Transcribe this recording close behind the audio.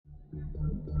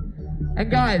And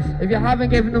guys, if you haven't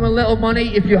given him a little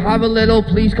money, if you have a little,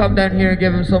 please come down here and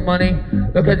give him some money,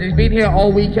 because he's been here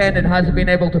all weekend and hasn't been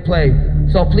able to play.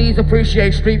 So please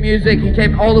appreciate street music. He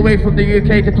came all the way from the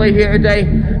UK to play here today.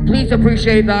 Please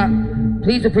appreciate that.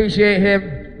 Please appreciate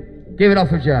him. Give it up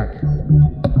for Jack.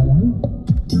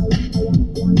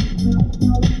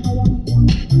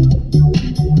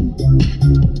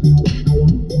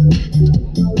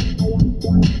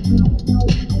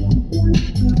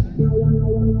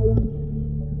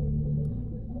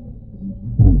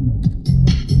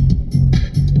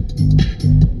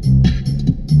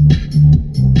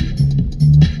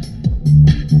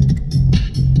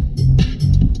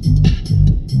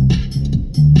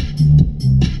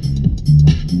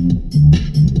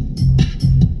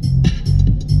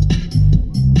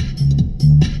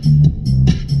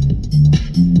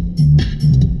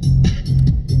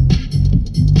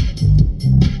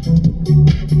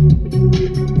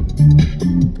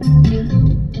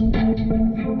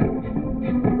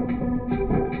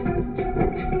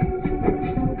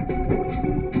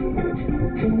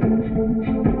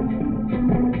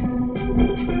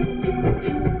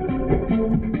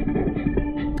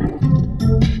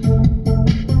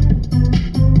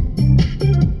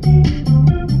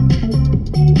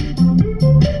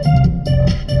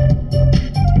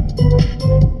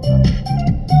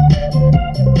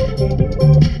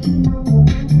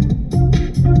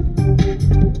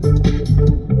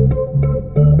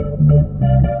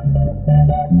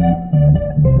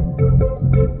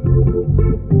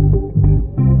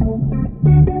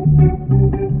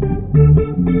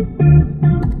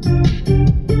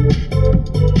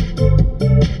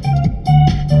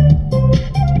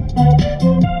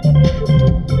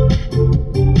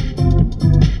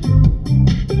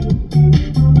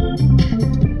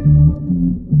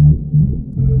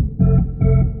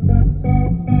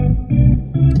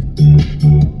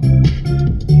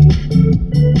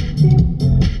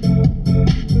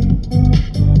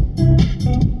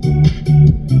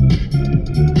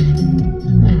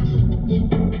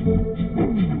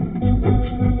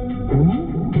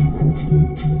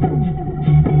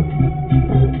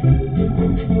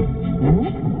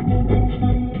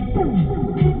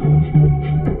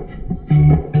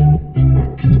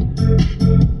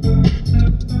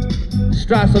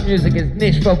 Straße music is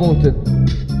nicht verboten.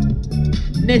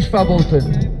 Nicht verboten.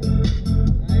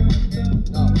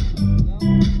 No.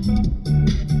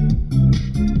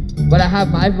 But I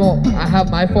have my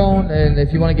phone, and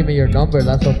if you want to give me your number,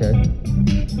 that's okay.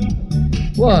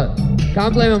 What?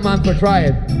 Can't blame a man for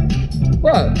trying.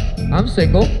 What? I'm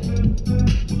single.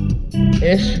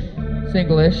 Ish.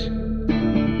 Single-ish.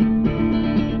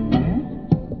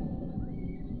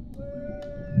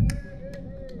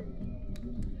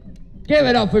 Give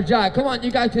it up for Jack. Come on,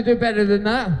 you guys can do better than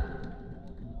that.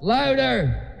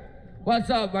 Louder. What's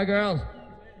up, my girls?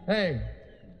 Hey.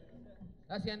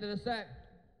 That's the end of the set.